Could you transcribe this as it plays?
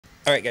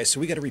Alright guys, so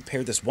we got to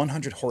repair this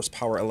 100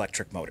 horsepower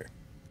electric motor.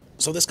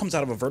 So this comes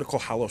out of a vertical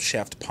hollow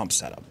shaft pump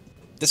setup.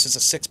 This is a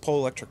 6-pole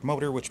electric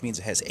motor, which means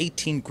it has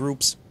 18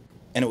 groups,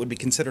 and it would be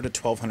considered a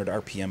 1200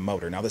 RPM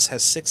motor. Now this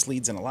has 6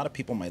 leads, and a lot of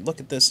people might look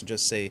at this and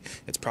just say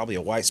it's probably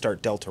a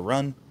Y-start delta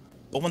run.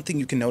 But one thing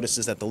you can notice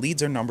is that the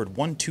leads are numbered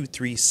 1, 2,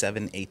 3,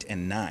 7, 8,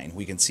 and 9.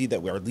 We can see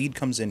that our lead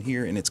comes in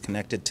here and it's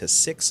connected to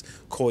 6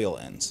 coil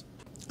ends.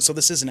 So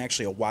this isn't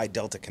actually a Y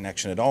delta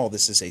connection at all,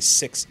 this is a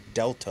 6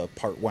 delta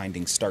part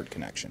winding start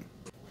connection.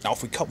 Now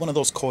if we cut one of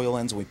those coil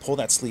ends and we pull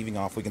that sleeving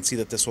off, we can see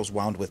that this was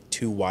wound with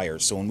 2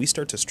 wires. So when we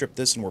start to strip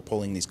this and we're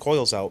pulling these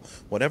coils out,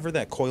 whatever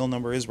that coil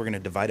number is, we're going to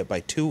divide it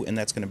by 2, and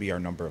that's going to be our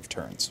number of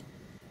turns.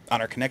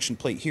 On our connection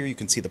plate here, you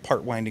can see the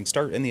part winding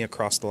start and the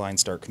across the line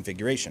start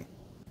configuration.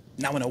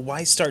 Now in a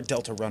Y-start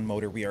delta run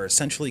motor, we are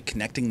essentially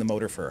connecting the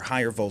motor for a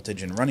higher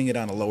voltage and running it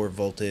on a lower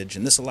voltage,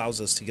 and this allows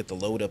us to get the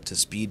load up to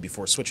speed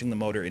before switching the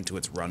motor into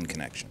its run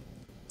connection.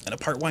 And a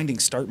part winding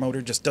start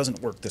motor just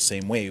doesn't work the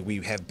same way.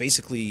 We have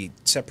basically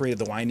separated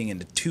the winding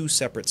into 2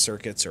 separate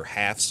circuits or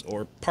halves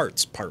or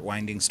parts, part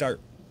winding start.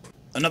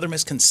 Another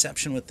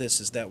misconception with this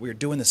is that we're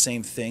doing the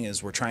same thing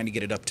as we're trying to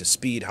get it up to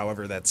speed.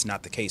 However, that's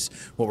not the case.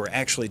 What we're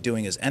actually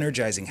doing is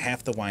energizing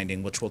half the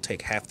winding, which will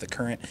take half the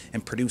current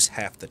and produce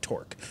half the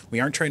torque. We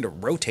aren't trying to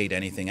rotate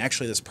anything.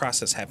 Actually, this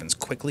process happens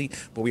quickly.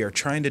 What we are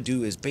trying to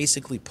do is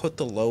basically put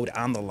the load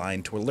on the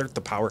line to alert the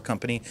power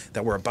company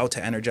that we're about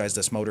to energize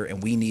this motor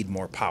and we need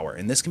more power.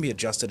 And this can be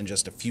adjusted in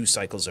just a few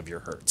cycles of your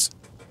hertz.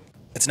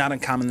 It's not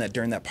uncommon that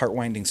during that part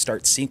winding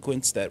start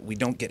sequence that we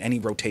don't get any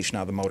rotation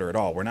out of the motor at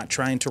all. We're not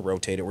trying to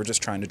rotate it, we're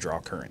just trying to draw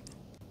current.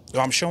 So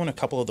I'm showing a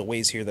couple of the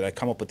ways here that I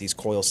come up with these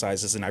coil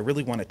sizes, and I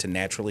really want it to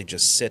naturally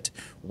just sit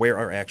where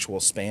our actual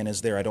span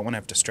is there. I don't want to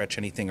have to stretch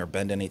anything or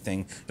bend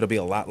anything. It'll be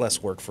a lot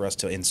less work for us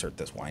to insert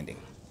this winding.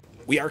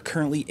 We are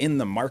currently in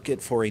the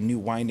market for a new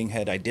winding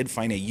head. I did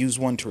find a used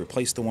one to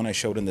replace the one I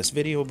showed in this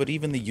video, but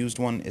even the used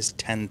one is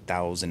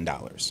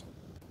 $10,000.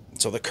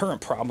 So the current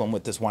problem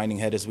with this winding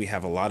head is we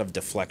have a lot of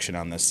deflection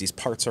on this. These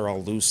parts are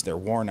all loose, they're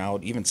worn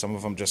out, even some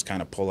of them just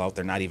kind of pull out,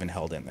 they're not even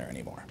held in there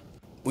anymore.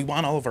 We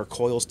want all of our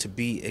coils to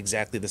be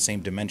exactly the same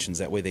dimensions,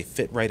 that way they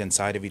fit right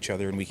inside of each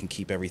other and we can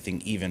keep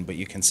everything even, but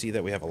you can see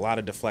that we have a lot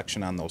of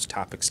deflection on those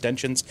top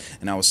extensions,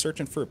 and I was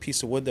searching for a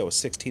piece of wood that was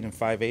 16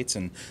 5/8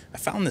 and I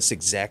found this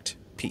exact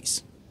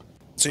piece.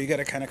 So you got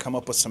to kind of come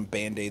up with some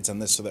band-aids on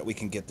this so that we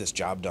can get this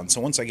job done. So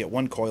once I get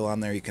one coil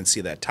on there, you can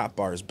see that top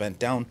bar is bent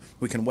down.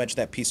 We can wedge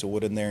that piece of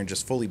wood in there and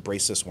just fully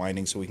brace this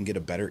winding so we can get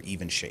a better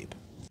even shape.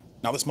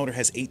 Now this motor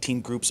has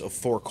 18 groups of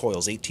 4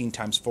 coils. 18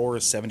 times 4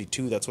 is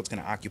 72. That's what's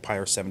going to occupy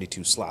our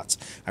 72 slots.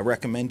 I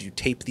recommend you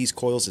tape these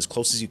coils as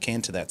close as you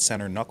can to that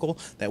center knuckle.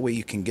 That way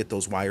you can get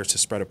those wires to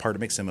spread apart. It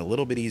makes them a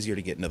little bit easier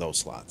to get into those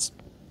slots.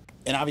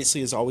 And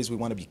obviously, as always, we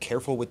want to be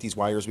careful with these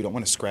wires. We don't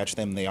want to scratch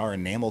them. They are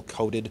enamel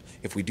coated.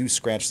 If we do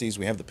scratch these,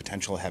 we have the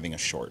potential of having a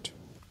short.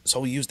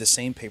 So we use the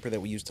same paper that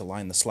we use to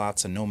line the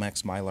slots, a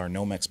Nomex Mylar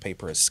Nomex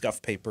paper is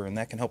scuff paper, and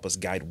that can help us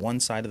guide one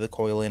side of the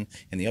coil in,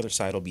 and the other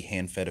side will be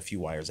hand-fed a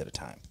few wires at a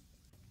time.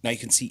 Now you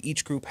can see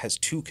each group has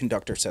 2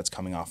 conductor sets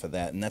coming off of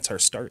that, and that's our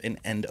start and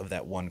end of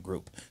that one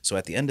group. So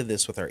at the end of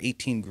this, with our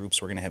 18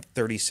 groups, we're going to have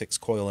 36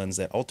 coil ends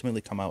that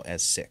ultimately come out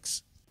as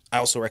 6. I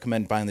also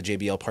recommend buying the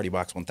JBL Party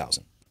Box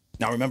 1000.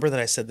 Now remember that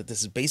I said that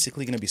this is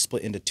basically going to be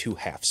split into 2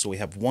 halves. So we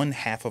have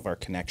 1/2 of our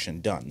connection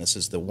done. This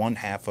is the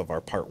 1/2 of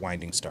our part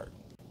winding start.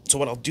 So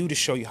what I'll do to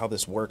show you how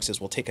this works is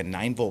we'll take a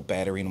 9-volt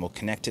battery and we'll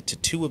connect it to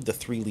 2 of the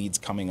 3 leads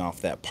coming off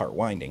that part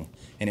winding.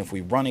 And if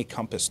we run a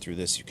compass through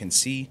this, you can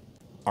see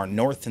our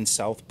north and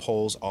south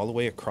poles all the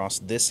way across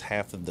this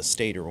half of the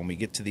stator. When we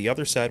get to the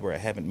other side where I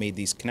haven't made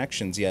these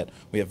connections yet,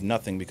 we have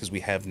nothing because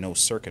we have no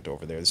circuit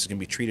over there. This is going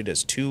to be treated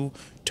as 2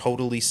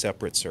 totally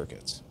separate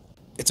circuits.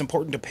 It's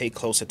important to pay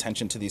close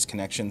attention to these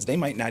connections. They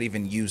might not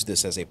even use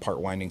this as a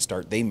part winding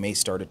start. They may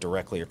start it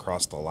directly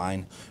across the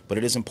line, but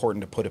it is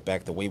important to put it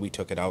back the way we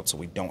took it out so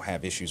we don't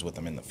have issues with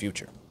them in the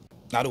future.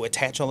 Now to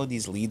attach all of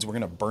these leads, we're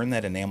going to burn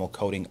that enamel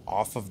coating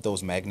off of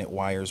those magnet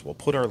wires. We'll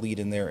put our lead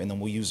in there, and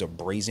then we'll use a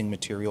brazing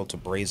material to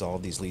braze all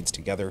of these leads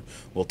together.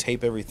 We'll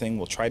tape everything.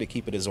 We'll try to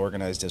keep it as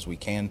organized as we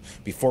can.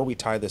 Before we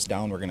tie this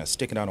down, we're going to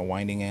stick it on a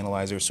winding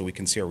analyzer so we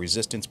can see our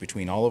resistance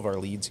between all of our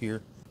leads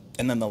here.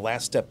 And then the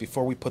last step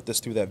before we put this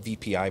through that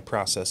VPI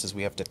process is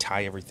we have to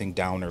tie everything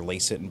down or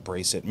lace it and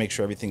brace it, make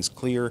sure everything's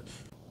clear,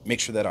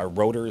 make sure that our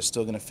rotor is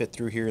still going to fit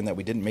through here and that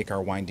we didn't make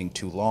our winding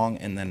too long.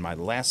 And then my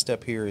last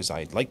step here is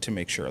I'd like to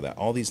make sure that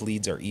all these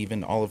leads are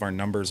even, all of our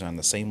numbers are on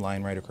the same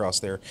line right across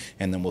there,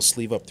 and then we'll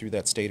sleeve up through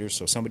that stator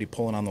so somebody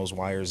pulling on those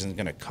wires isn't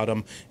going to cut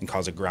them and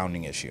cause a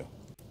grounding issue.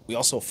 We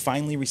also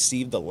finally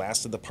received the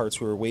last of the parts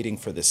we were waiting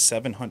for, this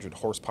 700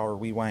 horsepower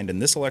rewind, and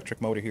this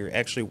electric motor here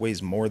actually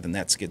weighs more than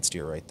that skid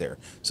steer right there.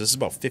 So this is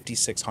about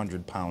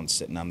 5,600 pounds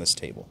sitting on this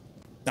table.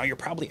 Now you're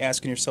probably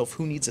asking yourself,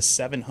 who needs a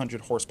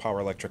 700 horsepower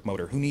electric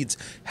motor? Who needs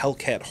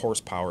Hellcat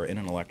horsepower in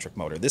an electric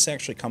motor? This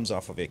actually comes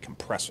off of a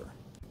compressor.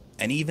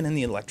 And even in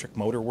the electric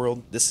motor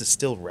world, this is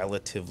still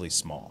relatively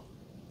small.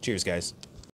 Cheers, guys.